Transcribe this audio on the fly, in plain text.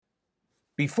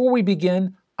Before we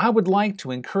begin, I would like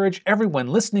to encourage everyone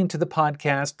listening to the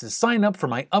podcast to sign up for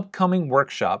my upcoming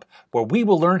workshop where we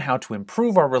will learn how to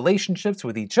improve our relationships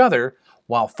with each other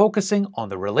while focusing on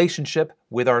the relationship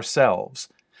with ourselves.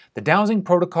 The dowsing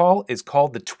protocol is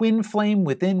called the Twin Flame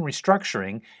Within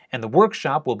Restructuring, and the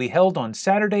workshop will be held on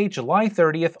Saturday, July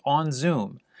 30th on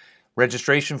Zoom.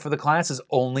 Registration for the class is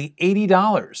only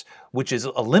 $80, which is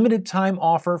a limited time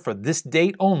offer for this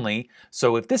date only,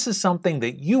 so if this is something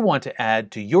that you want to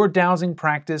add to your dowsing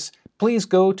practice, please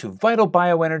go to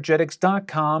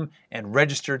vitalbioenergetics.com and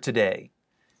register today.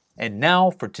 And now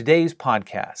for today's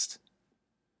podcast.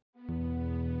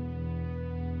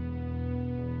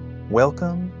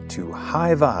 Welcome to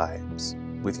High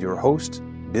Vibes with your host,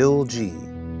 Bill G.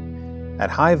 At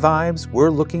High Vibes,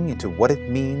 we're looking into what it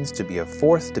means to be a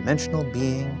fourth dimensional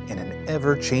being in an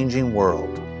ever-changing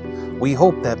world. We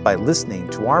hope that by listening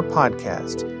to our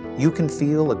podcast, you can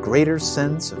feel a greater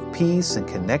sense of peace and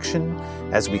connection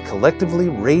as we collectively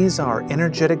raise our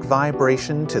energetic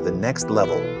vibration to the next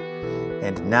level.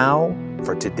 And now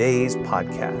for today's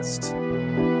podcast.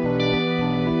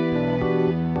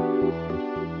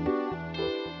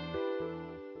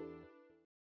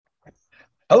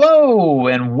 Hello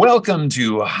and welcome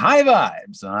to High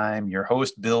Vibes. I'm your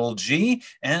host, Bill G,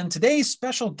 and today's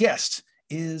special guest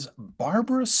is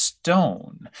Barbara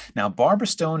Stone. Now, Barbara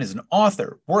Stone is an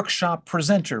author, workshop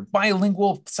presenter,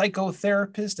 bilingual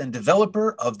psychotherapist, and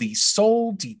developer of the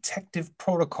Soul Detective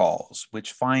Protocols,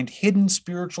 which find hidden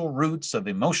spiritual roots of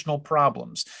emotional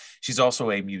problems. She's also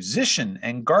a musician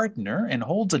and gardener and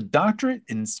holds a doctorate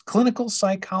in clinical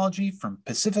psychology from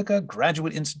Pacifica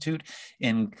Graduate Institute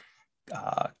in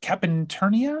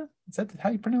Carpinteria? Is that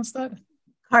how you pronounce that?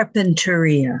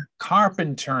 Carpinteria,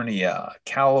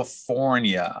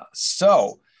 California.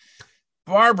 So,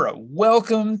 Barbara,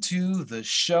 welcome to the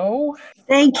show.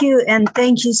 Thank you, and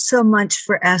thank you so much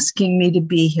for asking me to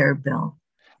be here, Bill.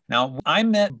 Now, I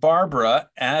met Barbara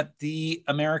at the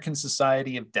American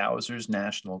Society of Dowsers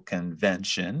National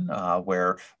Convention,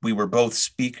 where we were both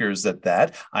speakers at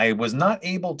that. I was not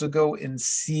able to go and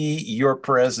see your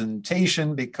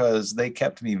presentation because they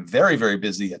kept me very, very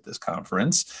busy at this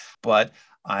conference, but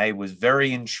I was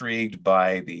very intrigued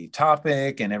by the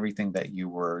topic and everything that you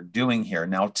were doing here.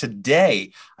 Now,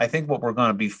 today, I think what we're going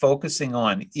to be focusing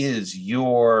on is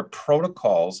your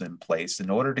protocols in place in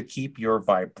order to keep your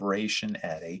vibration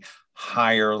at a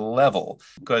higher level.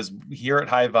 Because here at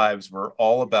High Vibes, we're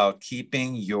all about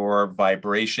keeping your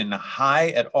vibration high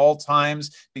at all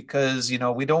times because,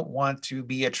 we don't want to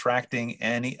be attracting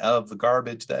any of the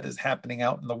garbage that is happening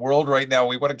out in the world right now.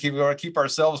 We want to keep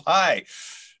ourselves high.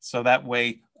 So that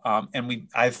way,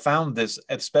 I've found this,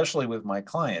 especially with my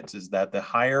clients, is that the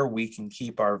higher we can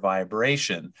keep our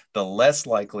vibration, the less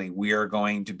likely we are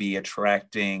going to be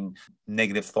attracting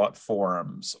negative thought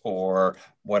forms, or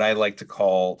what I like to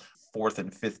call fourth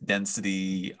and fifth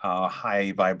density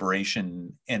high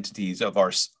vibration entities of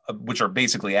ours, which are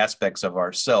basically aspects of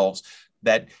ourselves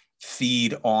that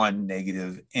feed on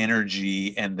negative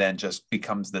energy and then just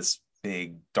becomes this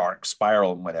big dark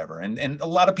spiral and whatever. And a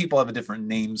lot of people have different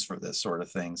names for this sort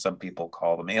of thing. Some people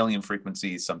call them alien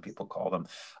frequencies. Some people call them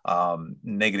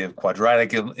negative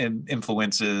quadratic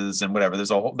influences and whatever. There's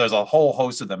a whole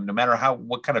host of them. No matter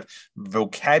what kind of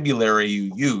vocabulary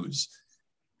you use,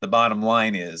 the bottom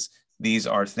line is these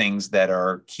are things that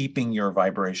are keeping your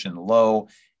vibration low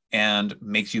and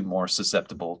makes you more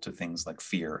susceptible to things like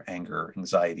fear, anger,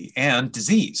 anxiety, and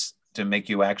disease, to make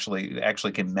you actually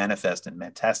can manifest and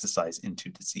metastasize into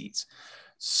disease.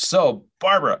 So,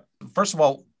 Barbara, first of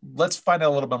all, let's find out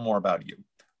a little bit more about you.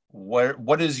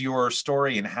 What is your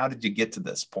story and how did you get to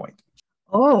this point?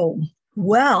 Oh,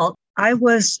 well, I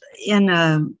was in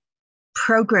a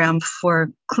program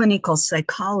for clinical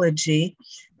psychology,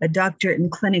 a doctorate in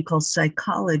clinical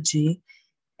psychology.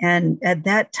 And at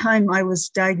that time, I was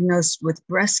diagnosed with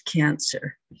breast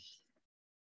cancer.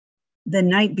 The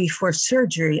night before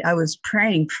surgery, I was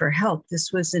praying for help.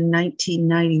 This was in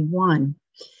 1991.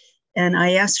 And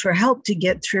I asked for help to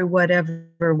get through whatever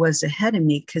was ahead of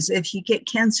me, because if you get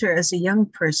cancer as a young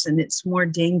person, it's more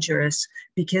dangerous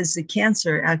because the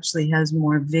cancer actually has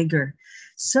more vigor.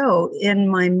 So in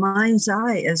my mind's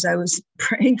eye, as I was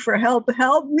praying for help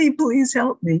me, please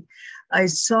help me, I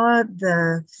saw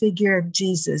the figure of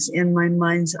Jesus in my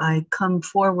mind's eye come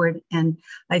forward, and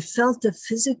I felt a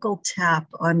physical tap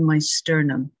on my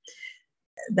sternum.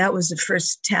 That was the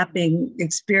first tapping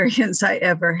experience I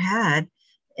ever had.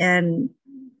 And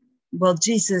well,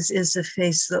 Jesus is the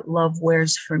face that love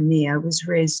wears for me. I was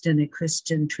raised in a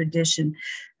Christian tradition.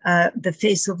 The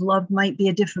face of love might be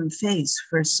a different face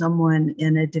for someone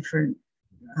in a different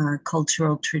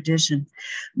cultural tradition.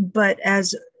 But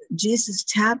as Jesus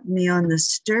tapped me on the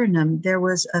sternum, there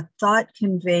was a thought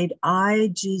conveyed,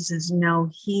 I, Jesus, now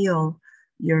heal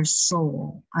your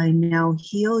soul. I now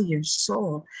heal your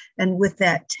soul. And with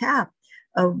that tap,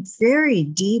 a very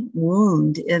deep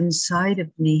wound inside of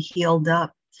me healed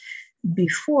up.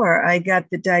 Before I got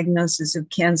the diagnosis of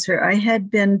cancer, I had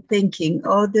been thinking,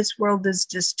 oh, this world is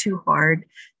just too hard.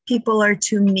 People are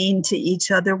too mean to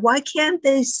each other. Why can't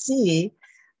they see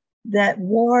that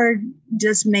war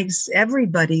just makes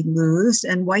everybody lose?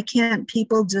 And why can't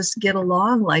people just get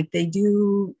along like they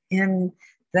do in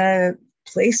the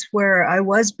place where I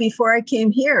was before I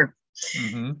came here?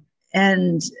 Mm-hmm.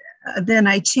 And then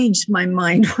I changed my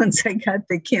mind once I got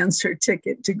the cancer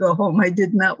ticket to go home. I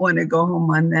did not want to go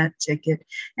home on that ticket.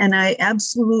 And I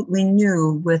absolutely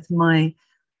knew with my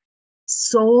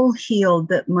soul healed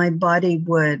that my body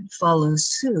would follow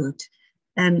suit.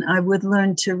 And I would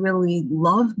learn to really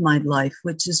love my life,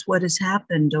 which is what has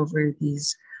happened over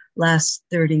these last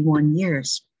 31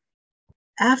 years.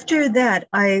 After that,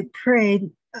 I prayed,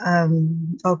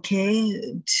 to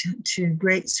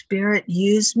Great Spirit,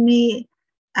 use me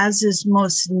as is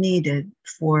most needed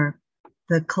for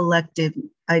the collective.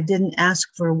 I didn't ask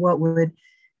for what would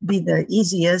be the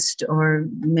easiest or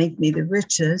make me the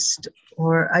richest,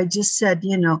 or I just said,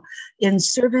 in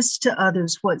service to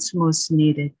others, what's most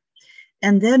needed.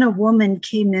 And then a woman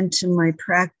came into my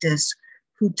practice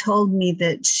who told me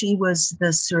that she was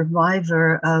the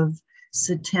survivor of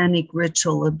satanic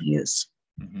ritual abuse.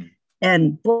 Mm-hmm.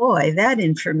 And boy, that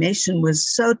information was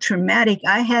so traumatic.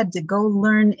 I had to go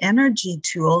learn energy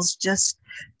tools just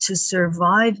to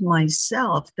survive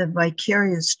myself, the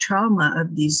vicarious trauma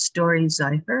of these stories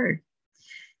I heard.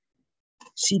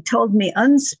 She told me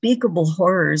unspeakable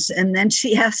horrors, and then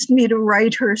she asked me to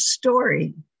write her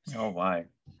story. Oh, why?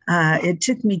 It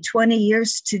took me 20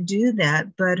 years to do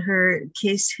that, but her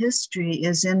case history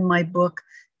is in my book,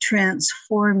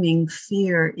 Transforming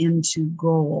Fear into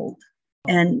Gold.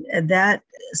 And that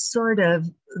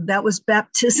was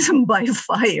baptism by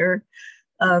fire,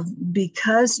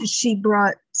 because she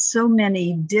brought so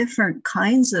many different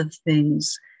kinds of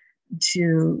things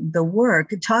to the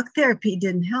work. Talk therapy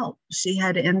didn't help. She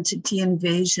had entity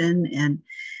invasion and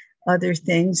other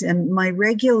things, and my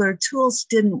regular tools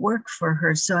didn't work for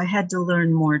her, so I had to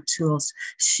learn more tools.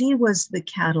 She was the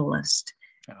catalyst.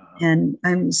 And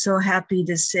I'm so happy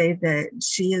to say that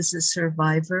she is a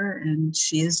survivor and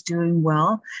she is doing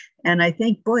well. And I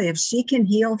think, boy, if she can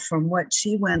heal from what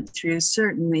she went through,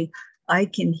 certainly I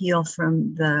can heal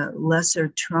from the lesser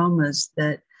traumas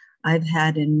that I've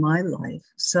had in my life.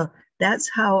 So that's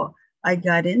how I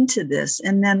got into this.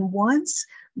 And then once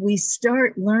we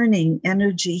start learning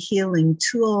energy healing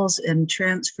tools and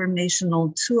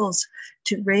transformational tools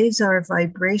to raise our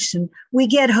vibration, we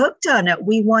get hooked on it.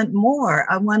 We want more.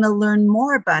 I want to learn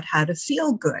more about how to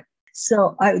feel good.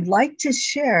 So I would like to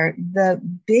share the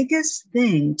biggest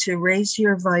thing to raise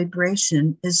your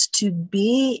vibration is to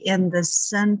be in the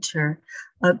center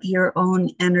of your own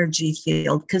energy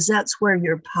field, because that's where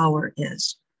your power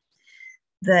is.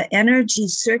 The energy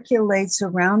circulates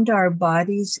around our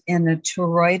bodies in a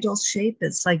toroidal shape.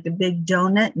 It's like a big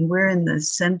donut, and we're in the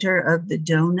center of the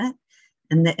donut,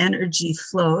 and the energy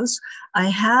flows. I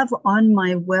have on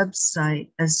my website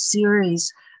a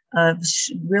series of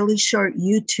really short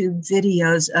YouTube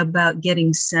videos about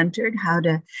getting centered, how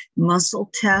to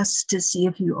muscle test to see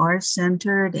if you are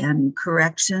centered, and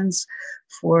corrections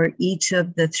for each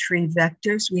of the three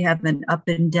vectors. We have an up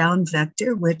and down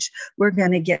vector, which we're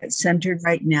going to get centered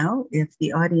right now. If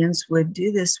the audience would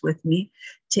do this with me,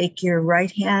 take your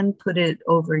right hand, put it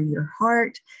over your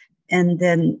heart, and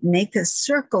then make a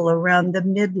circle around the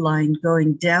midline,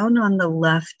 going down on the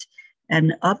left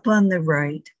and up on the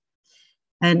right.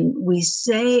 And we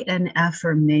say an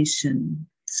affirmation,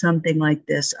 something like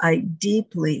this: I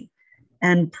deeply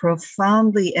and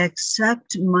profoundly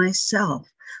accept myself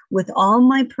with all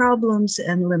my problems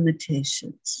and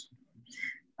limitations.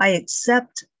 I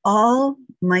accept all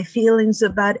my feelings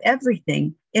about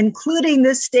everything, including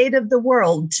the state of the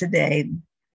world today.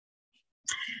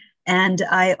 And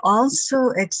I also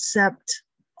accept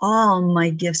all my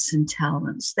gifts and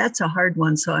talents. That's a hard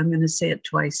one, so I'm going to say it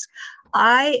twice.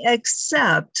 I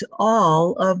accept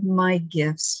all of my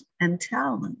gifts and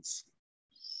talents.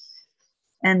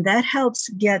 And that helps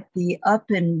get the up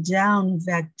and down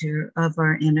vector of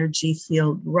our energy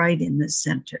field right in the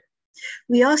center.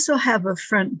 We also have a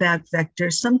front back vector.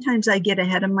 Sometimes I get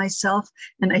ahead of myself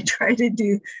and I try to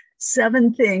do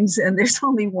 7 things and there's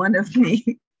only one of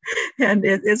me. And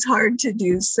it's hard to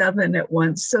do 7 at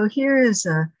once. So here is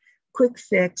a quick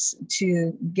fix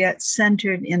to get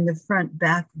centered in the front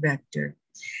back vector.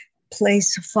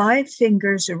 Place 5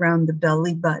 fingers around the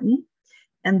belly button,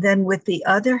 and then with the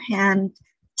other hand,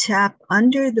 tap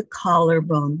under the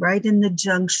collarbone, right in the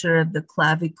juncture of the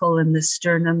clavicle and the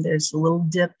sternum. There's a little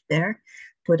dip there.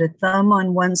 Put a thumb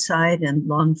on one side and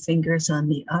long fingers on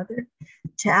the other.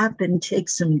 Tap and take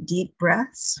some deep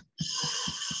breaths.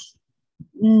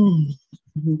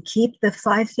 Keep the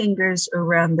 5 fingers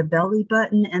around the belly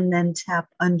button and then tap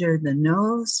under the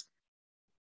nose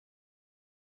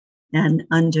and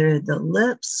under the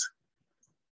lips.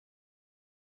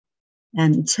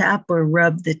 And tap or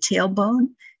rub the tailbone.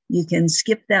 You can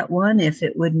skip that one if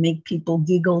it would make people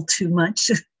giggle too much,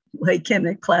 like in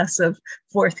a class of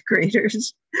 4th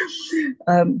graders.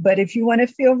 But if you want to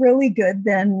feel really good,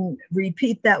 then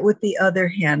repeat that with the other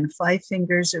hand. 5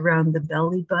 fingers around the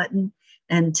belly button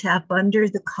and tap under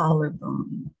the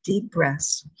collarbone. Deep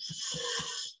breaths.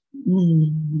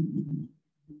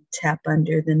 Tap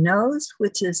under the nose,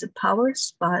 which is a power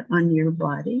spot on your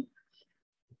body,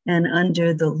 and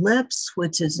under the lips,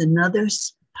 which is another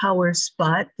power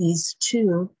spot. These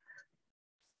two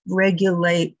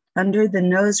regulate. Under the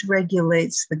nose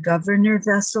regulates the governor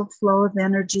vessel flow of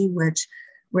energy, which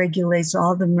regulates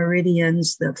all the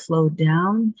meridians that flow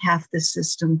down. Half the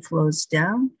system flows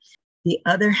down. The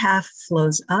other half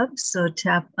flows up, so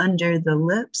tap under the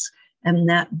lips, and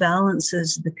that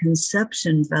balances the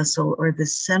conception vessel or the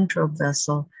central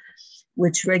vessel,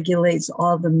 which regulates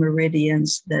all the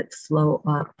meridians that flow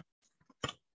up.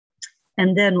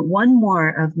 And then one more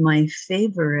of my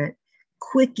favorite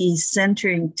quickie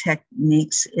centering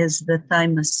techniques is the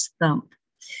thymus thump.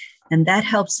 And that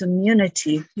helps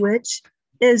immunity, which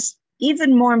is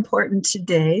even more important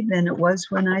today than it was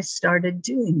when I started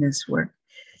doing this work.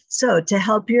 So to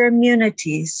help your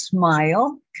immunity,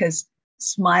 smile, because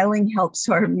smiling helps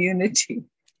our immunity.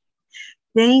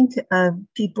 Think of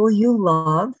people you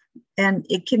love, and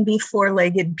it can be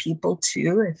 4-legged people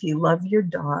too, if you love your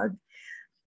dog.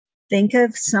 Think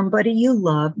of somebody you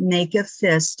love, make a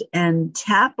fist, and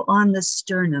tap on the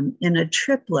sternum in a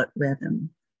triplet rhythm.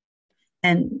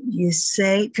 And you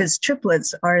say, because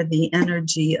triplets are the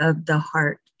energy of the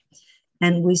heart.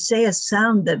 And we say a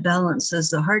sound that balances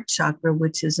the heart chakra,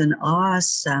 which is an ah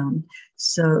sound.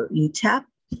 So you tap,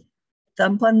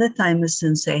 thump on the thymus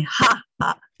and say, ha,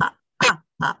 ha, ha, ha,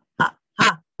 ha, ha,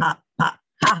 ha, ha, ha,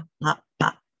 ha, ha,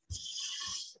 ha.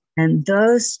 And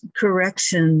those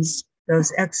corrections,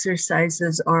 those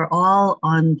exercises are all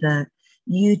on the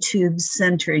YouTube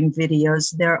centering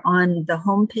videos. They're on the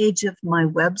homepage of my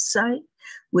website,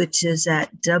 which is at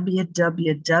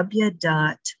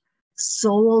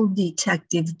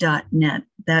www.souldetective.net.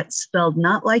 That's spelled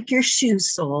not like your shoe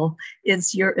sole,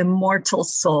 it's your immortal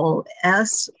soul,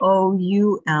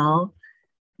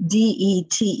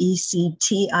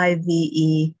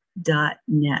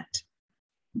 SOULDETECTIVE.net.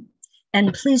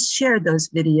 And please share those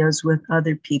videos with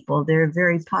other people. They're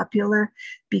very popular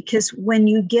because when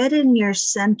you get in your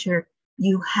center,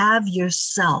 you have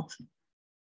yourself.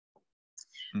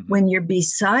 When you're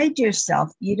beside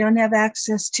yourself, you don't have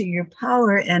access to your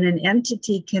power, and an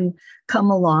entity can come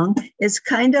along. It's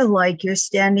kind of like you're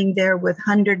standing there with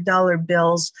 $100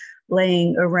 bills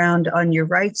laying around on your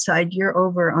right side. You're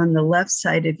over on the left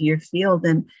side of your field,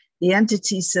 and the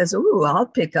entity says, "Ooh, I'll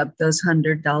pick up those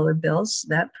 $100 bills."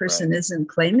 That person isn't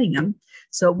claiming them.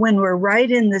 So when we're right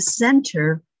in the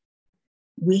center,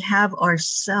 we have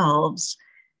ourselves,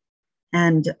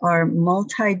 and our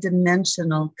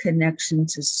multidimensional connection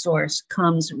to source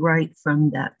comes right from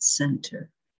that center.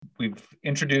 We've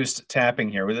introduced tapping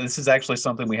here. This is actually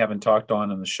something we haven't talked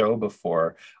on the show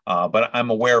before, but I'm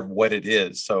aware of what it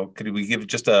is. So could we give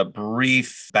just a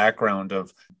brief background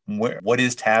of what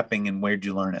is tapping and where did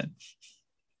you learn it?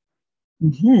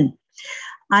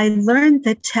 I learned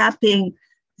the tapping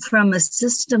from a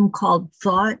system called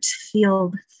thought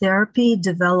field therapy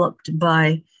developed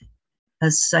by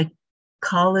a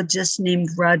psychologist named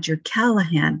Roger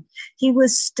Callahan. He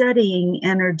was studying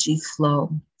energy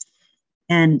flow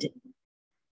and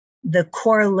the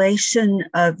correlation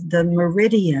of the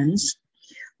meridians,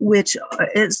 which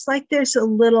it's like there's a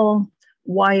little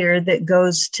wire that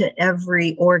goes to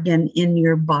every organ in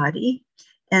your body,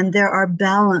 and there are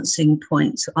balancing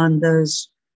points on those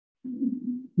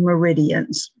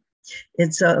meridians.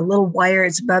 It's a little wire,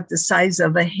 it's about the size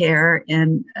of a hair,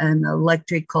 and an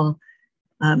electrical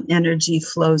energy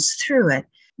flows through it.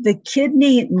 The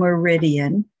kidney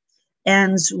meridian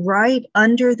ends right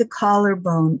under the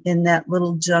collarbone in that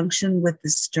little junction with the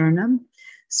sternum.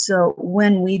 So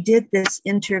when we did this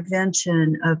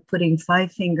intervention of putting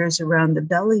 5 fingers around the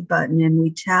belly button and we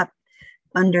tap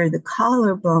under the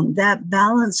collarbone, that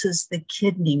balances the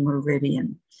kidney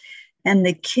meridian. And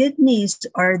the kidneys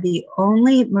are the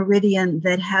only meridian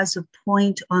that has a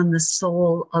point on the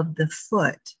sole of the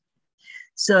foot.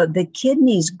 So the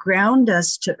kidneys ground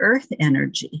us to earth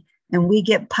energy, and we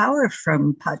get power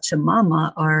from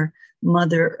Pachamama, our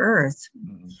Mother Earth.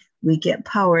 Mm-hmm. We get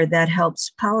power that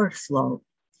helps power flow.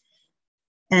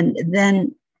 And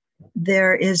then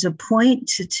there is a point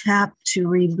to tap to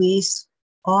release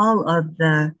all of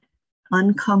the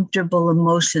uncomfortable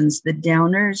emotions, the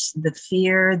downers, the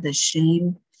fear, the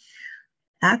shame.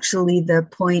 Actually, the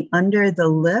point under the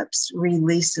lips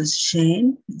releases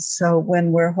shame. So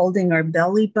when we're holding our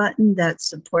belly button, that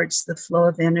supports the flow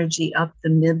of energy up the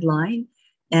midline,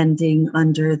 ending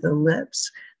under the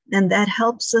lips. And that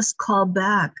helps us call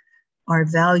back our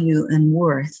value and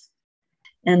worth.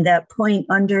 And that point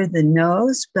under the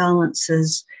nose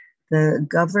balances the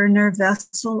governor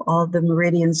vessel, all the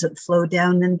meridians that flow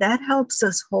down, and that helps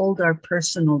us hold our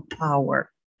personal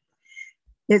power.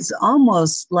 It's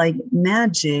almost like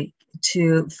magic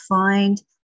to find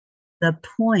the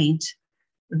point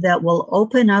that will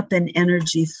open up an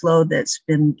energy flow that's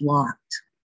been blocked.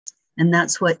 And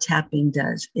that's what tapping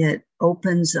does. It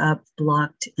opens up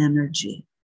blocked energy.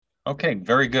 Okay,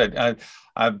 very good.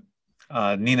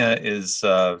 Nina is,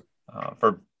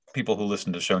 for people who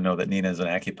listen to the show know that Nina is an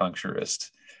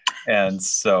acupuncturist. And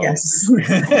so, yes.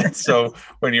 So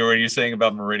when you're saying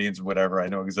about meridians, whatever, I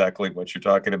know exactly what you're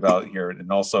talking about here.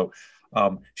 And also,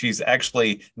 she's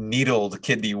actually needled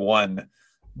kidney 1,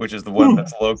 which is the one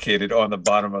that's located on the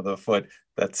bottom of the foot.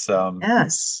 That's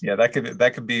yes, yeah, that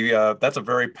could be that's a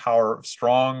very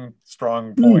strong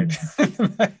point.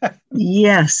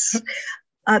 Yes.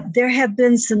 There have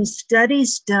been some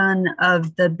studies done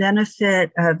of the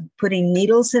benefit of putting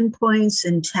needles in points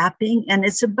and tapping, and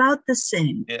it's about the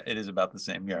same. It is about the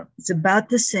same, yeah. It's about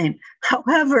the same.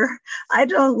 However, I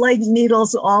don't like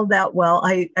needles all that well.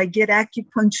 I get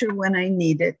acupuncture when I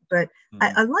need it, but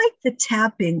I like the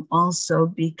tapping also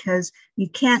because you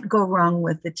can't go wrong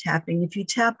with the tapping. If you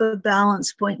tap a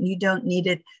balance point and you don't need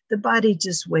it, the body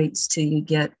just waits till you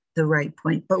get the right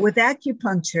point. But with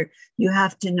acupuncture, you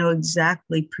have to know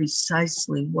exactly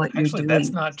precisely what you're doing. That's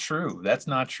not true. That's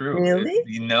not true.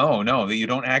 Really? No, you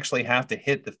don't actually have to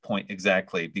hit the point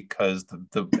exactly, because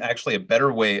the actually a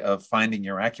better way of finding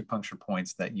your acupuncture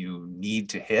points that you need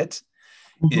to hit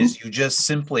is you just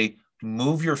simply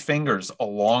move your fingers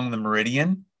along the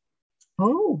meridian.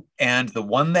 Oh. And the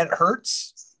one that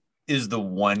hurts is the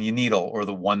one you needle, or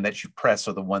the one that you press,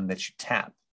 or the one that you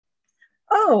tap.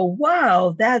 Oh,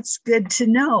 wow. That's good to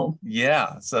know.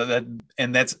 Yeah. So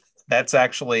that's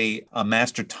actually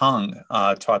Master Tang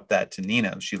taught that to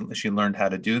Nina. She learned how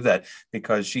to do that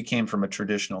because she came from a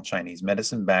traditional Chinese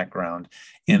medicine background.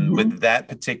 And with that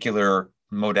particular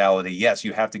modality, yes,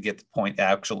 you have to get the point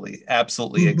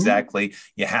absolutely exactly.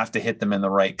 You have to hit them in the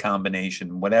right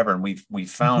combination, whatever. And we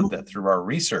found that through our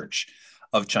research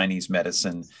of Chinese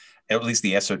medicine, at least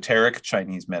the esoteric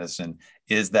Chinese medicine,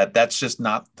 is that that's just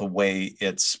not the way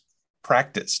it's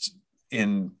practiced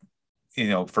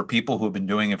for people who have been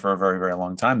doing it for a very, very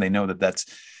long time. They know that that's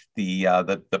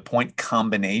the point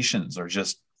combinations are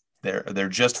just, they're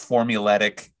just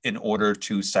formulaic in order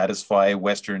to satisfy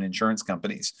Western insurance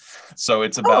companies. So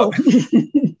it's about,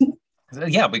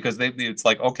 yeah, because it's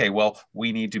like, okay, well,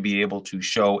 we need to be able to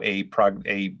show a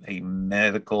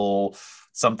medical,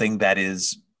 something that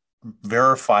is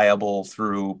verifiable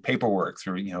through paperwork,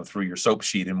 through your soap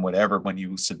sheet and whatever. When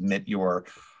you submit your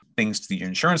things to the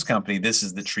insurance company, this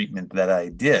is the treatment that I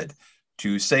did.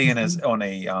 To say on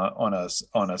a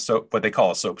soap, what they call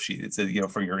a soap sheet, it's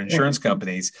for your insurance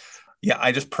companies. Yeah,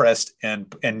 I just pressed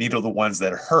and needle the ones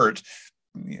that hurt.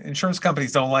 Insurance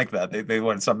companies don't like that. They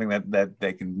want something that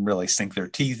they can really sink their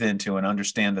teeth into and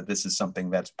understand that this is something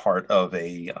that's part of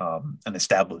an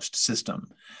established system.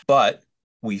 But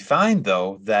we find,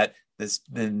 though, that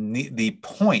the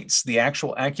points, the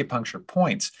actual acupuncture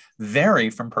points,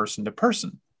 vary from person to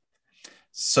person.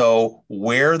 So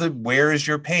where is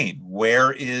your pain? Where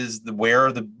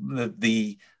are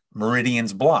the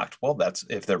meridians blocked? Well, that's,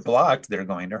 if they're blocked, they're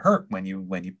going to hurt when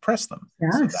you press them.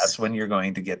 Yes. So that's when you're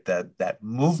going to get that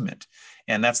movement.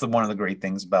 And that's one of the great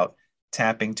things about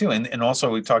tapping too. And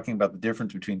also, we're talking about the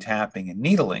difference between tapping and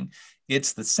needling.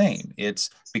 It's the same. It's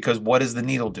because what does the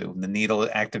needle do? The needle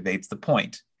activates the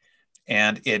point,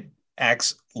 and it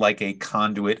acts like a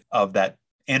conduit of that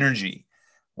energy.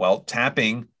 Well,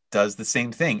 tapping does the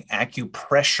same thing.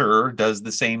 Acupressure does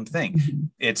the same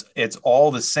thing. It's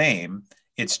all the same.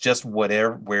 It's just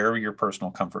where your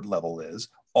personal comfort level is.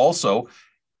 Also,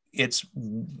 it's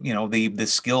the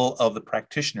skill of the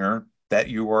practitioner that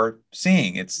you are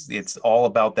seeing. It's all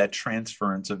about that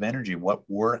transference of energy, what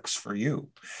works for you.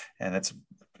 And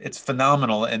it's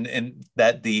phenomenal. And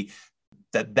that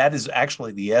is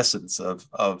actually the essence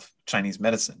of Chinese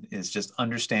medicine, is just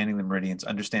understanding the meridians,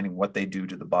 understanding what they do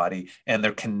to the body and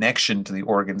their connection to the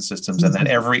organ systems, and that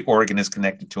every organ is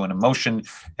connected to an emotion,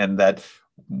 and that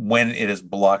when it is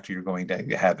blocked, you're going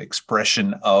to have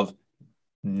expression of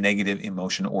negative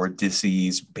emotion or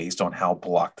disease based on how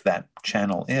blocked that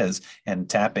channel is. And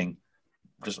tapping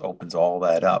just opens all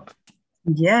that up.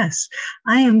 Yes,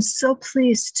 I am so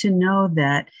pleased to know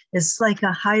that it's like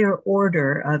a higher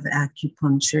order of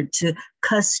acupuncture to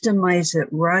customize it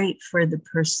right for the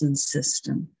person's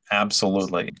system.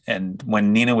 Absolutely. And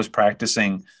when Nina was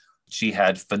practicing, she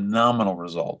had phenomenal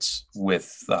results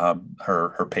with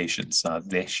her patients.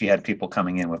 She had people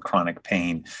coming in with chronic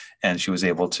pain, and she was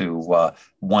able to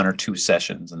 1 or 2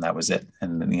 sessions, and that was it.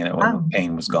 And wow.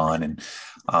 Pain was gone. And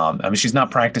I mean, she's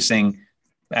not practicing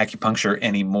acupuncture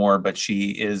anymore, but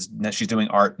she's doing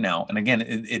art now. And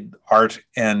again, art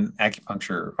and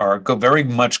acupuncture very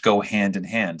much go hand in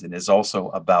hand. It is also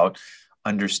about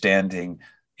understanding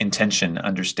intention,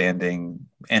 understanding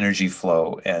energy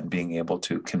flow, and being able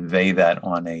to convey that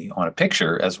on a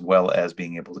picture, as well as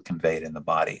being able to convey it in the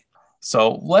body.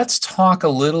 So let's talk a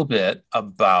little bit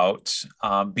about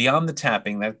beyond the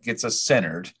tapping that gets us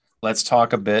centered. Let's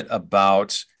talk a bit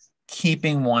about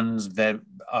keeping one's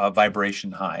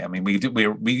vibration high. I mean,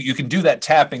 you can do that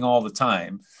tapping all the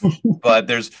time,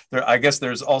 but I guess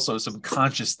there's also some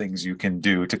conscious things you can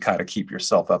do to kind of keep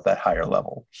yourself up that higher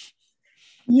level.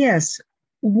 Yes,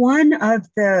 one of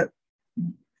the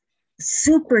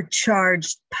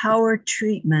supercharged power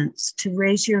treatments to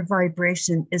raise your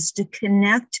vibration is to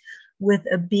connect with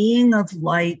a being of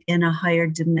light in a higher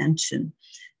dimension.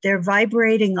 They're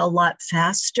vibrating a lot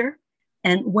faster.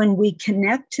 And when we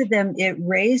connect to them, it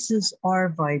raises our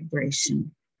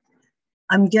vibration.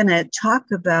 I'm going to talk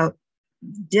about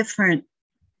different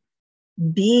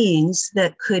beings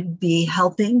that could be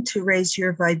helping to raise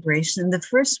your vibration. The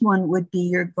first one would be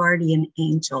your guardian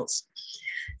angels.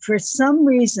 For some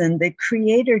reason, the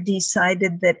Creator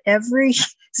decided that every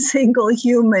single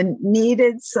human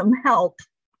needed some help.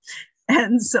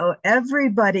 And so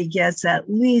everybody gets at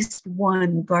least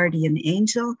one guardian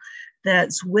angel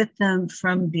that's with them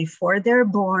from before they're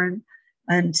born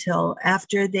until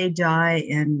after they die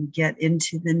and get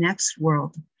into the next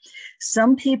world.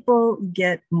 Some people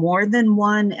get more than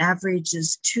one, average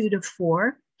is 2 to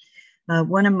 4.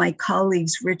 One of my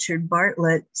colleagues, Richard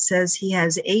Bartlett, says he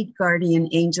has 8 guardian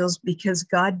angels because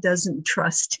God doesn't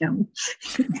trust him,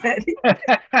 that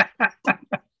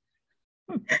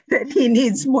he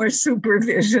needs more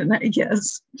supervision, I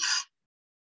guess.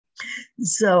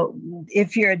 So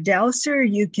if you're a dowser,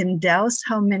 you can dowse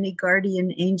how many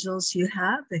guardian angels you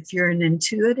have. If you're an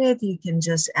intuitive, you can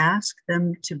just ask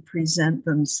them to present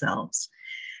themselves.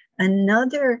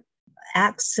 Another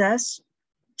access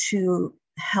to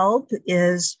help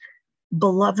is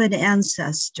beloved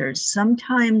ancestors.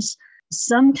 Sometimes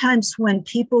when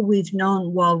people we've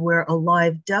known while we're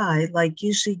alive die, like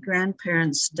usually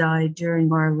grandparents die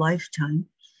during our lifetime,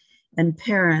 and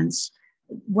parents,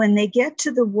 when they get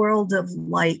to the world of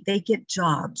light, they get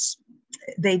jobs.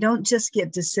 They don't just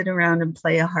get to sit around and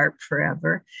play a harp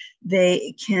forever.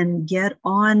 They can get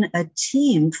on a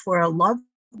team for a loved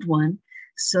one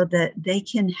so that they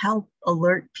can help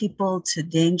alert people to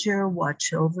danger,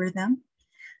 watch over them.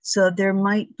 So there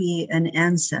might be an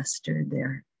ancestor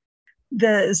there.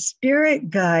 The spirit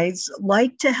guides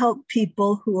like to help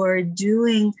people who are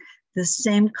doing the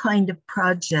same kind of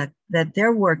project that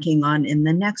they're working on in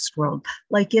the next world.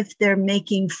 Like if they're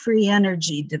making free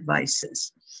energy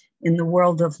devices in the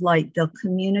world of light, they'll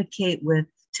communicate with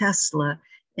Tesla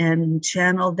and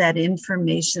channel that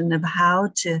information of how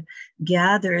to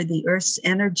gather the Earth's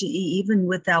energy, even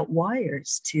without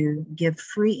wires, to give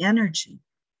free energy.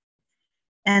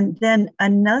 And then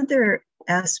another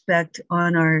aspect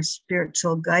on our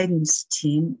spiritual guidance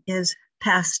team is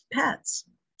past pets.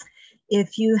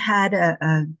 If you had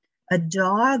a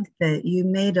dog that you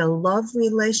made a love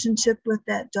relationship with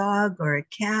that dog, or a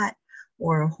cat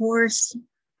or a horse,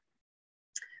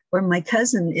 or my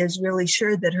cousin is really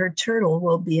sure that her turtle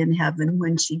will be in heaven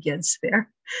when she gets there.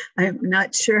 I'm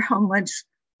not sure how much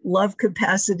love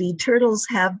capacity turtles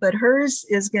have, but hers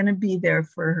is going to be there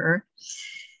for her.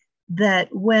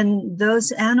 That when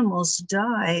those animals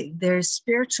die, their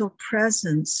spiritual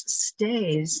presence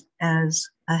stays as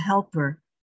a helper.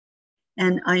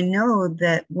 And I know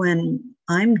that when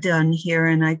I'm done here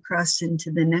and I cross into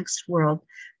the next world,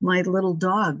 my little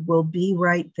dog will be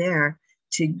right there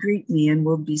to greet me and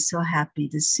will be so happy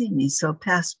to see me. So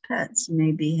past pets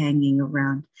may be hanging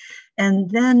around. And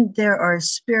then there are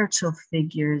spiritual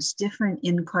figures, different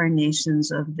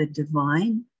incarnations of the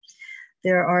divine,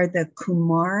 There are the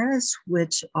Kumaras,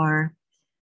 which are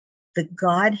the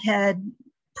Godhead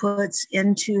puts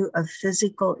into a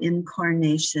physical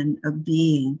incarnation of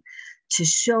being to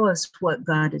show us what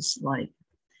God is like.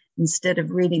 Instead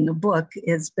of reading a book,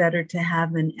 it's better to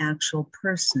have an actual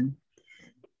person.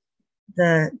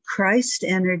 The Christ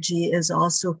energy is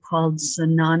also called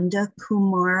Sananda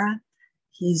Kumara.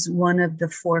 He's one of the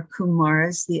four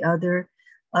Kumaras. The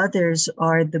others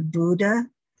are the Buddha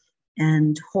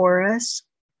and Horus,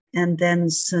 and then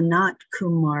Sanat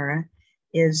Kumara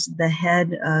is the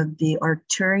head of the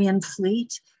Arcturian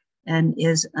fleet and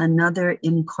is another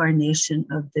incarnation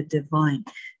of the divine.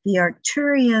 The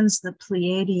Arcturians, the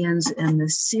Pleiadians, and the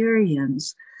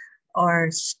Sirians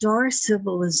are star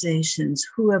civilizations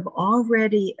who have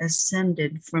already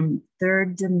ascended from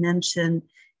third dimension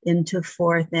into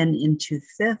fourth and into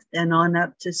fifth and on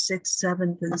up to sixth,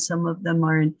 seventh, and some of them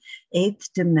are in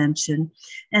eighth dimension.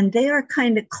 And they are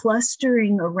kind of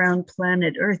clustering around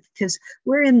planet Earth because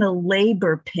we're in the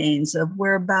labor pains of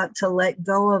we're about to let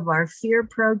go of our fear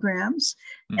programs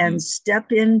and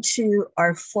step into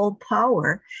our full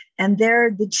power. And they're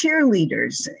the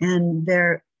cheerleaders and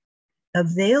they're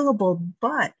available,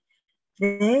 but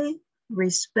they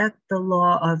respect the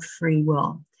law of free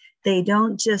will. They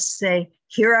don't just say,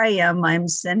 here I am, I'm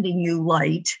sending you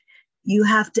light. You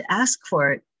have to ask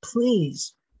for it.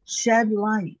 Please shed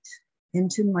light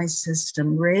into my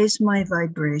system, raise my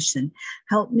vibration,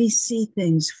 help me see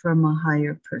things from a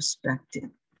higher perspective.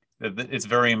 It's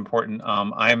very important.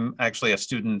 I'm actually a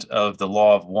student of the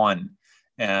Law of One,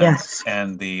 and, yes.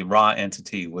 and the Ra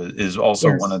entity is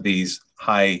also one of these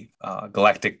high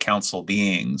galactic council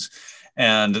beings,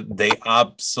 and they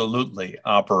absolutely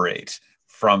operate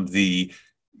from the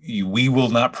we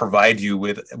will not provide you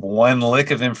with one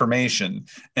lick of information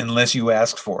unless you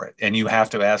ask for it, and you have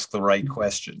to ask the right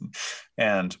question.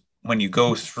 And when you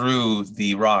go through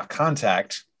the Ra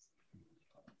contact,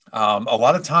 a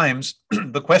lot of times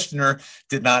the questioner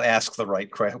did not ask the right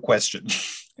question,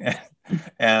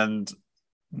 and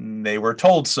they were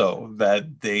told so,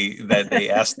 that they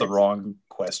asked the wrong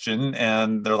question,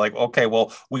 and they're like, okay,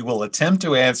 well, we will attempt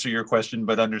to answer your question,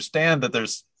 but understand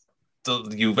that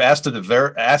you've asked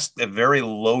a very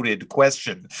loaded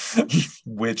question,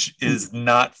 which is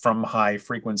not from high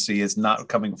frequency, is not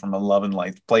coming from a love and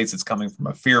light place, it's coming from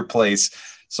a fear place.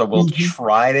 So we'll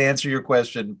try to answer your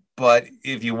question, but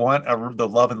if you want the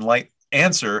love and light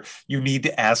answer, you need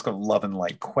to ask a love and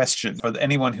light question. For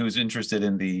anyone who's interested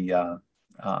in the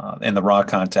Ra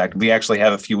contact, we actually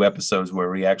have a few episodes where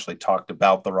we actually talked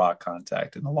about the Ra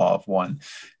contact and the Law of One.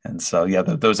 And so, yeah,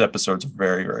 those episodes are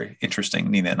very, very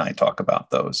interesting. Nina and I talk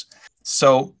about those.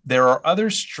 So there are other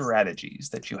strategies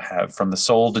that you have from the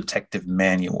Soul Detective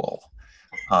Manual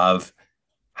of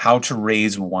how to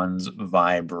raise one's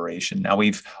vibration. Now,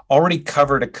 we've already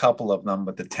covered a couple of them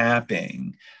with the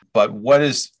tapping, but what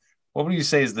would you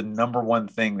say is the number one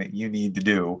thing that you need to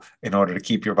do in order to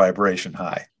keep your vibration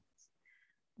high?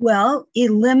 Well,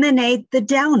 eliminate the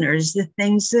downers, the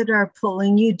things that are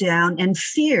pulling you down. And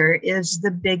fear is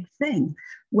the big thing.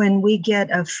 When we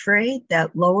get afraid,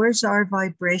 that lowers our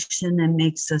vibration and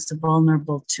makes us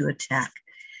vulnerable to attack.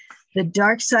 The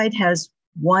dark side has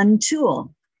one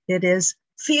tool. It is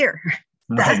fear.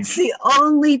 Right. That's the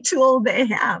only tool they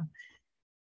have.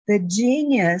 The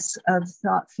genius of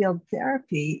thought field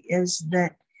therapy is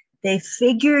that they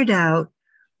figured out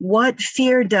what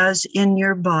fear does in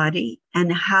your body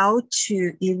and how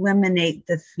to eliminate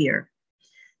the fear.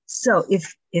 So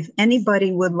if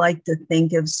anybody would like to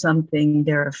think of something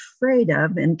they're afraid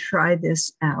of and try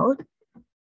this out,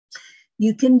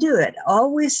 you can do it.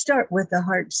 Always start with the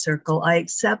heart circle. I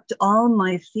accept all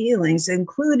my feelings,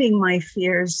 including my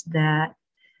fears that,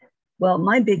 well,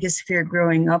 my biggest fear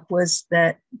growing up was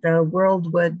that the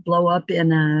world would blow up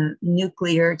in a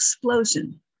nuclear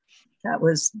explosion. That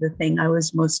was the thing I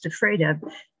was most afraid of.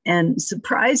 And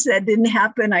surprised that didn't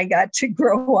happen. I got to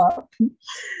grow up.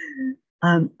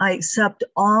 I accept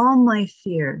all my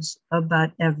fears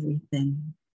about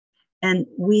everything. And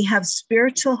we have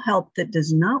spiritual help that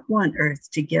does not want Earth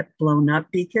to get blown up,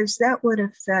 because that would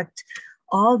affect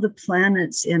all the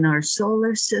planets in our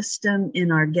solar system,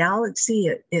 in our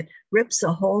galaxy. It rips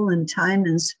a hole in time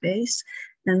and space.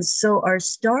 And so our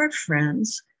star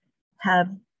friends have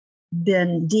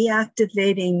been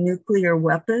deactivating nuclear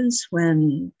weapons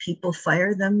when people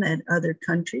fire them at other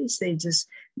countries. They just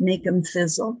make them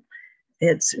fizzle.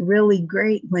 It's really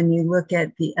great when you look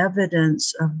at the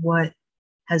evidence of what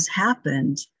has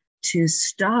happened to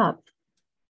stop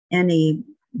any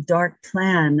dark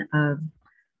plan of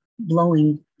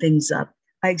blowing things up.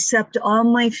 I accept all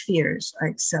my fears. I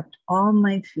accept all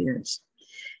my fears.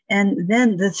 And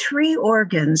then the three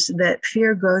organs that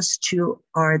fear goes to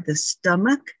are the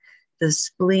stomach, the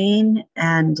spleen,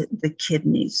 and the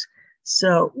kidneys.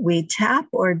 So we tap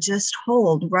or just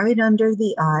hold right under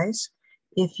the eyes.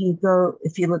 If you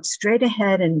look straight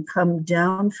ahead and come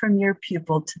down from your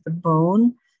pupil to the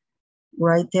bone,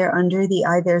 right there under the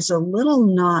eye, there's a little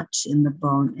notch in the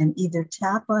bone, and either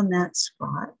tap on that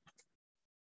spot.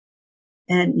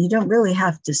 And you don't really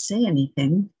have to say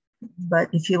anything, but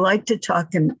if you like to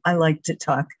talk, and I like to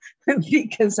talk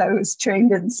because I was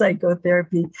trained in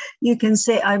psychotherapy, you can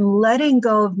say, I'm letting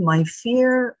go of my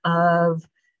fear of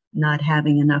not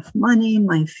having enough money,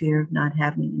 my fear of not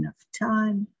having enough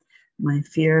time, my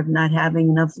fear of not having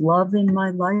enough love in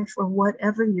my life, or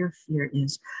whatever your fear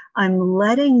is. I'm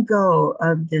letting go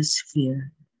of this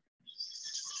fear.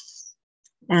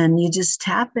 And you just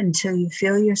tap until you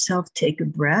feel yourself take a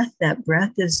breath. That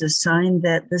breath is a sign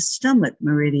that the stomach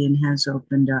meridian has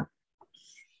opened up.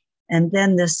 And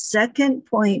then the second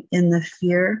point in the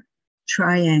fear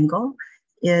triangle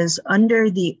is under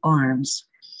the arms.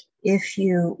 If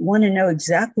you want to know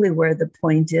exactly where the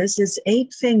point is, it's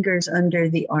 8 fingers under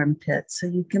the armpit. So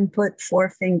you can put 4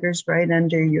 fingers right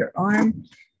under your arm,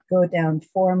 go down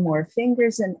 4 more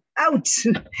fingers, and out.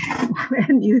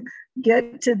 When you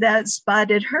get to that spot,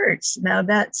 it hurts. Now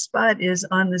that spot is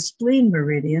on the spleen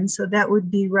meridian. So that would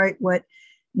be right what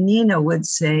Nina would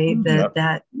say,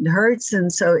 that hurts.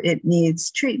 And so it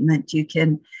needs treatment. You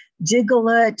can jiggle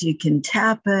it, you can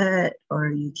tap it, or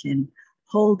you can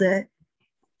hold it.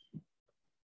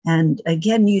 And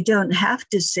again, you don't have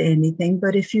to say anything,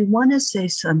 but if you want to say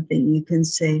something, you can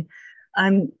say,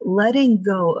 I'm letting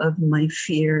go of my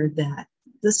fear that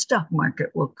the stock market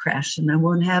will crash and I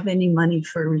won't have any money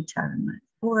for retirement,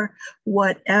 or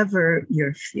whatever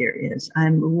your fear is.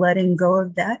 I'm letting go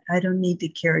of that. I don't need to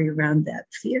carry around that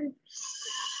fear.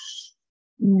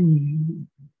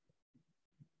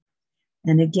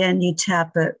 And again, you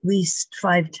tap at least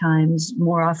 5 times,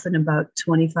 more often about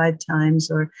 25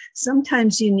 times, or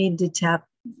sometimes you need to tap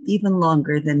even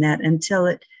longer than that until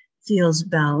it feels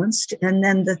balanced. And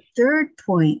then the third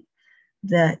point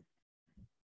that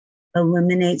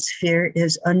eliminates fear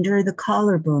is under the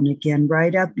collarbone again,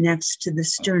 right up next to the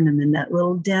sternum, in that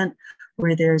little dent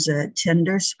where there's a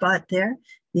tender spot there,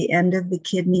 the end of the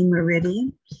kidney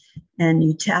meridian. And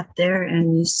you tap there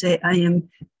and you say, I am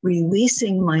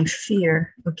releasing my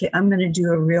fear. Okay, I'm going to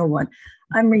do a real one.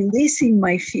 I'm releasing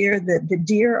my fear that the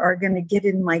deer are going to get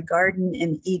in my garden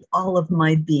and eat all of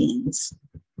my beans,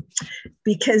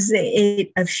 because they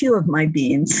ate a few of my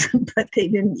beans, but they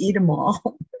didn't eat them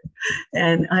all.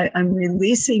 And I'm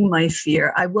releasing my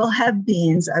fear. I will have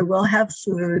beans, I will have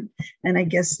food, and I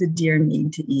guess the deer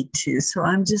need to eat too. So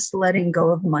I'm just letting go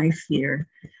of my fear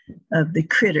of the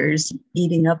critters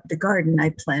eating up the garden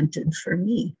I planted for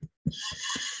me.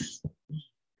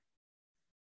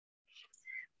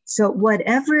 So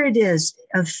whatever it is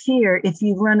of fear, if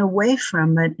you run away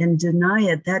from it and deny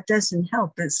it, that doesn't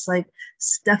help. It's like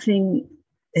stuffing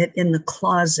it in the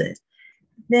closet.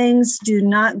 Things do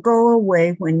not go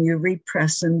away when you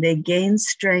repress them. They gain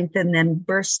strength and then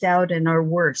burst out and are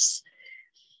worse.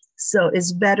 So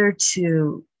it's better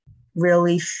to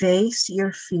really face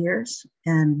your fears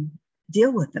and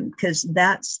deal with them, because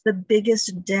that's the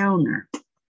biggest downer.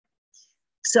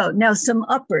 So now some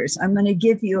uppers. I'm going to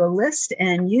give you a list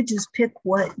and you just pick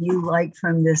what you like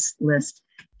from this list.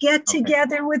 Get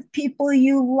together with people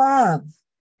you love.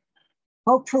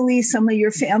 Hopefully some of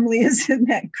your family is in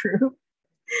that group.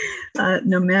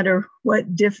 No matter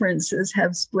what differences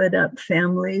have split up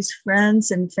families,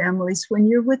 friends, and families, when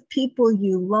you're with people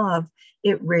you love,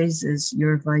 it raises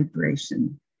your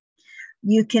vibration.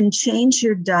 You can change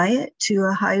your diet to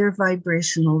a higher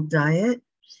vibrational diet.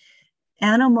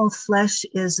 Animal flesh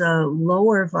is a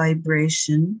lower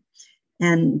vibration,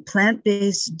 and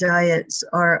plant-based diets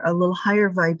are a little higher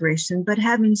vibration. But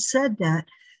having said that,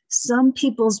 some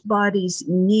people's bodies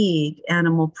need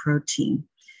animal protein.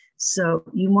 So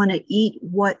you want to eat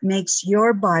what makes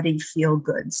your body feel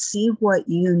good. See what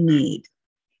you need.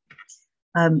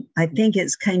 I think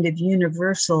it's kind of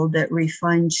universal that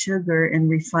refined sugar and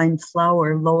refined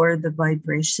flour lower the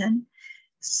vibration.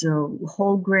 So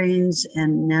whole grains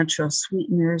and natural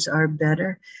sweeteners are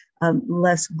better.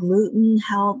 Less gluten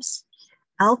helps.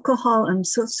 Alcohol, I'm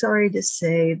so sorry to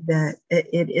say that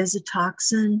it is a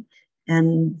toxin,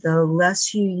 and the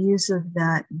less you use of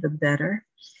that, the better.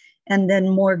 And then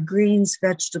more greens,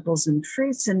 vegetables, and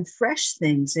fruits, and fresh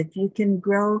things. If you can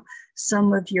grow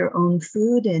some of your own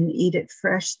food and eat it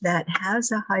fresh, that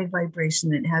has a high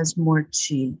vibration. It has more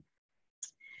chi.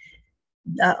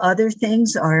 Other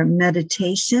things are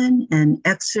meditation and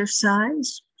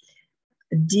exercise.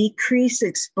 decrease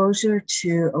exposure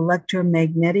to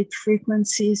electromagnetic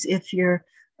frequencies. If you're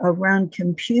around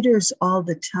computers all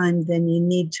the time, then you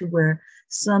need to wear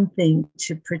something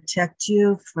to protect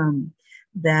you from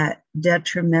that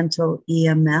detrimental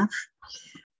EMF.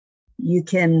 You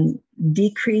can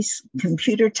decrease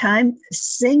computer time.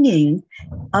 Singing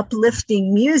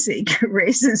uplifting music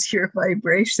raises your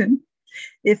vibration.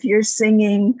 If you're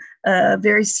singing a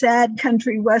very sad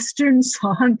country western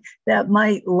song, that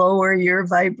might lower your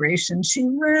vibration. She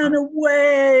ran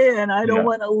away and I don't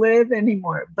want to live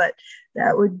anymore. But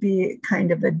that would be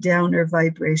kind of a downer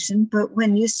vibration. But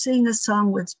when you sing a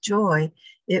song with joy,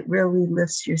 it really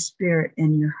lifts your spirit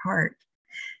and your heart.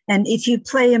 And if you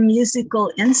play a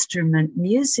musical instrument,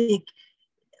 music,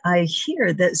 I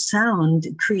hear that sound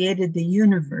created the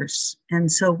universe.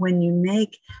 And so when you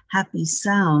make happy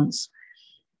sounds,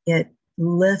 it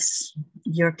lifts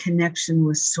your connection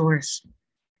with source.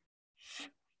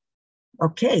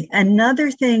 Okay,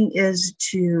 another thing is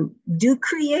to do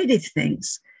creative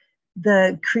things.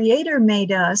 The Creator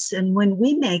made us, and when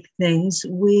we make things,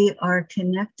 we are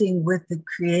connecting with the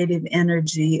creative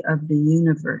energy of the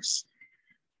universe.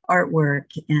 Artwork,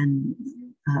 and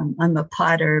I'm a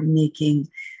potter, making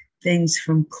things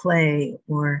from clay,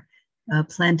 or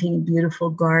planting a beautiful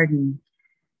garden,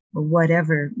 or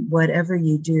whatever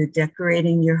you do,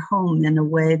 decorating your home in a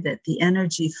way that the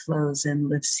energy flows and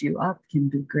lifts you up can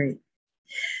be great.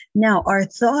 Now, our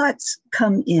thoughts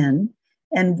come in,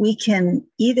 and we can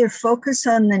either focus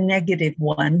on the negative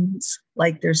ones,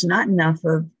 like there's not enough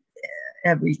of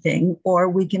everything, or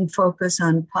we can focus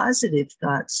on positive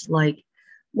thoughts like,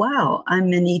 wow,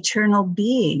 I'm an eternal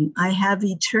being. I have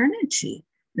eternity.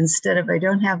 Instead of I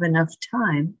don't have enough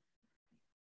time,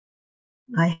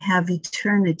 I have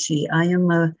eternity. I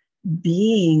am a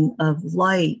being of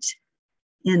light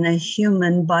in a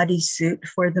human bodysuit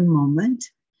for the moment.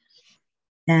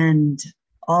 And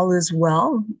all is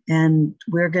well, and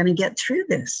we're going to get through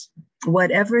this.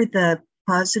 Whatever the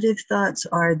positive thoughts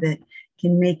are that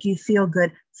can make you feel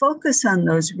good, focus on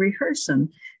those, rehearse them,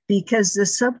 because the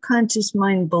subconscious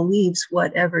mind believes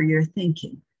whatever you're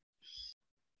thinking.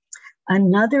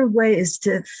 Another way is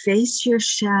to face your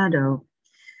shadow.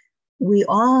 We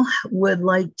all would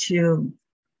like to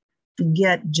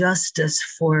get justice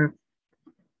for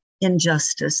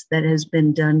injustice that has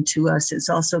been done to us. It's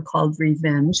also called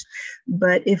revenge.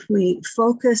 But if we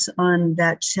focus on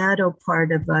that shadow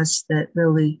part of us that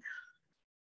really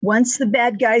wants the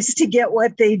bad guys to get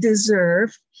what they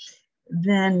deserve,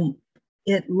 then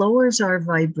it lowers our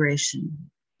vibration.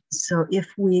 So if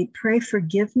we pray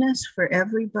forgiveness for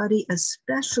everybody,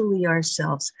 especially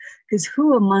ourselves, because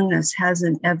who among us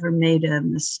hasn't ever made a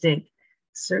mistake?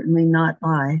 Certainly not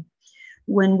I.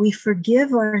 When we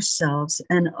forgive ourselves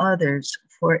and others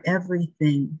for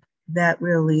everything, that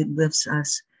really lifts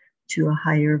us to a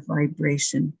higher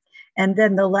vibration. And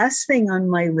then the last thing on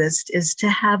my list is to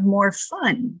have more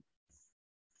fun.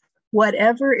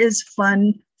 Whatever is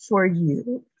fun for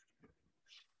you.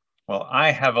 Well,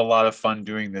 I have a lot of fun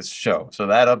doing this show, so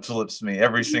that uplifts me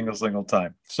every single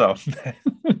time. So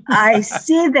I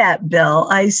see that, Bill.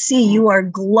 I see you are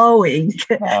glowing.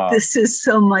 This is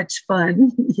so much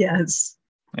fun. Yes.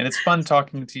 And it's fun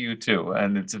talking to you too.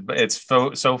 And it's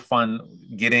so fun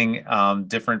getting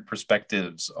different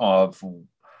perspectives of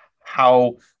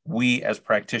how we as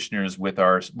practitioners with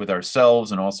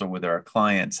ourselves and also with our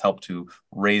clients help to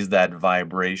raise that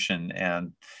vibration.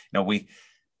 And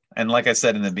and like I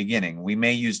said in the beginning, we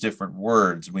may use different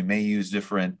words, we may use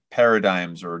different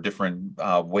paradigms or different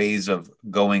ways of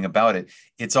going about it.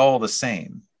 It's all the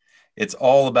same. It's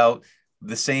all about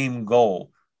the same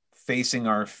goal: facing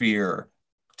our fear,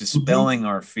 dispelling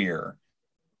our fear,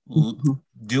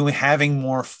 having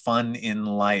more fun in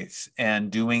life,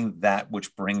 and doing that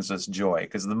which brings us joy.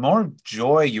 Because the more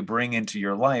joy you bring into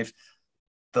your life,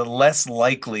 the less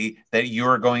likely that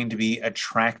you're going to be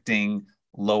attracting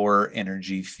lower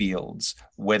energy fields,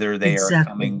 whether they are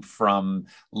coming from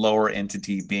lower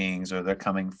entity beings, or they're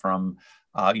coming from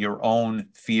your own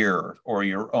fear, or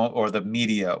your own, or the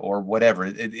media, or whatever.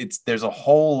 There's a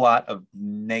whole lot of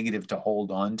negative to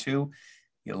hold on to.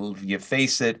 You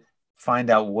face it, find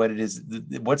out what it is,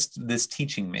 what's this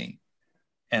teaching me,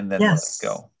 and then let it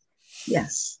go.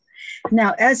 Yes.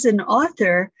 Now, as an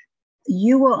author,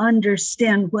 you will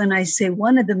understand when I say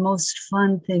one of the most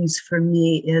fun things for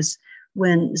me is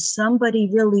when somebody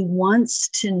really wants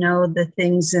to know the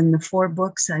things in the 4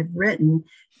 books I've written,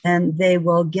 and they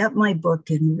will get my book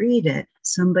and read it.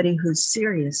 Somebody who's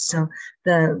serious. So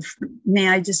may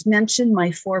I just mention my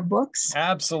 4 books?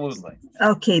 Absolutely.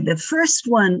 Okay. The first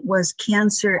one was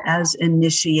Cancer as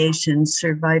Initiation,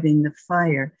 Surviving the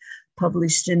Fire,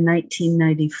 published in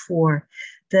 1994.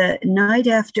 The night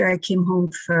after I came home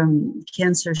from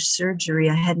cancer surgery,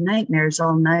 I had nightmares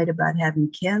all night about having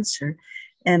cancer.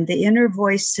 And the inner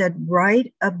voice said,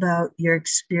 write about your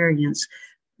experience,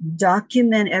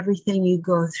 document everything you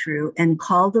go through, and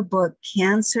call the book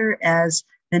Cancer as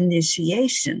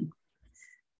Initiation.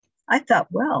 I thought,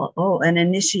 well, an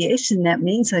initiation, that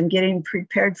means I'm getting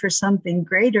prepared for something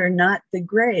greater, not the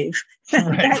grave.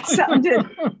 Right.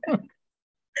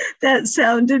 that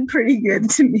sounded pretty good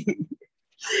to me.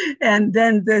 And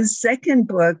then the second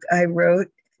book I wrote,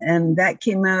 and that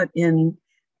came out in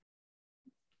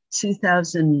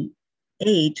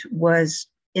 2008, was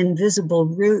Invisible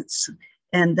Roots.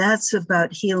 And that's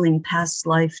about healing past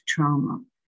life trauma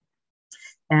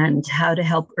and how to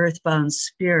help earthbound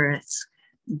spirits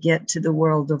get to the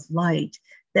world of light.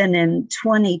 Then in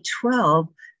 2012,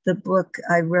 the book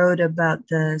I wrote about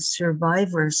the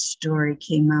survivor story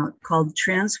came out, called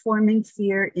Transforming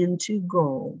Fear into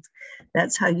Gold.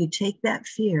 That's how you take that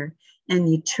fear and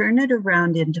you turn it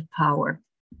around into power.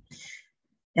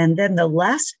 And then the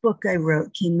last book I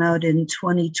wrote came out in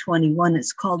 2021.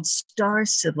 It's called Star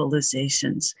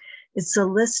Civilizations. It's a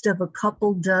list of a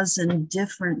couple dozen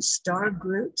different star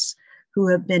groups who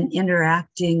have been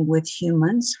interacting with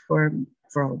humans for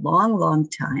a long, long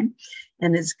time.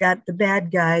 And it's got the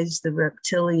bad guys, the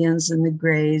reptilians and the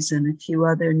grays and a few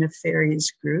other nefarious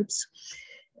groups.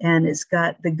 And it's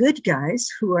got the good guys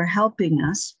who are helping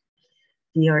us,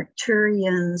 the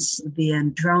Arcturians, the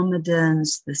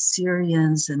Andromedans, the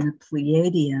Sirians, and the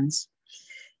Pleiadians.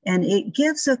 And it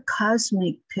gives a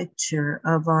cosmic picture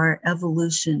of our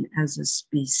evolution as a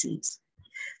species.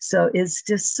 So it's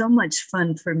just so much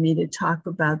fun for me to talk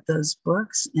about those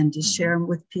books and to share them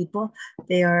with people.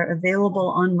 They are available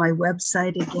on my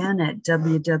website again at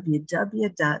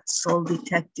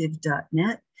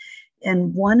www.souldetective.net.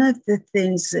 And one of the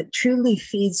things that truly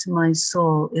feeds my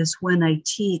soul is when I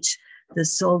teach the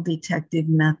Soul Detective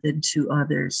method to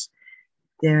others.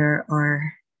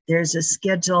 There's a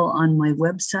schedule on my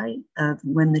website of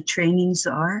when the trainings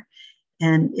are.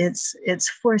 And it's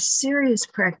for serious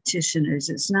practitioners.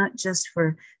 It's not just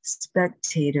for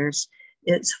spectators.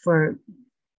 It's for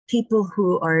people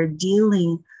who are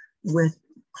dealing with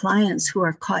clients who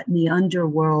are caught in the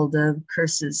underworld of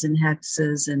curses and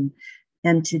hexes and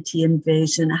entity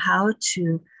invasion, how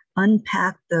to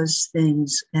unpack those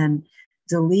things and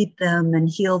delete them and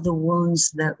heal the wounds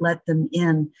that let them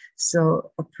in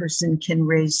so a person can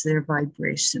raise their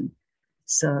vibration.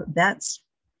 So that's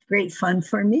great fun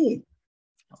for me.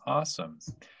 Awesome.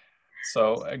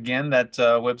 So again, that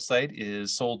website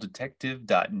is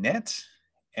souldetective.net.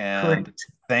 And Correct.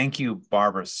 Thank you,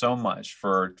 Barbara, so much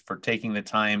for taking the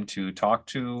time to talk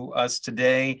to us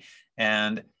today.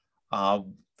 And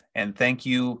thank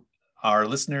you, our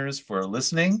listeners, for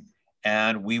listening.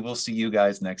 And we will see you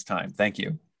guys next time. Thank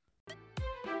you.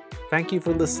 Thank you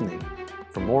for listening.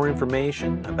 For more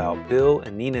information about Bill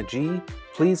and Nina G,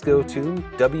 please go to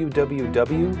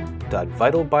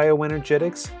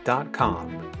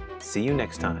www.vitalbioenergetics.com. See you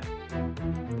next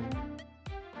time.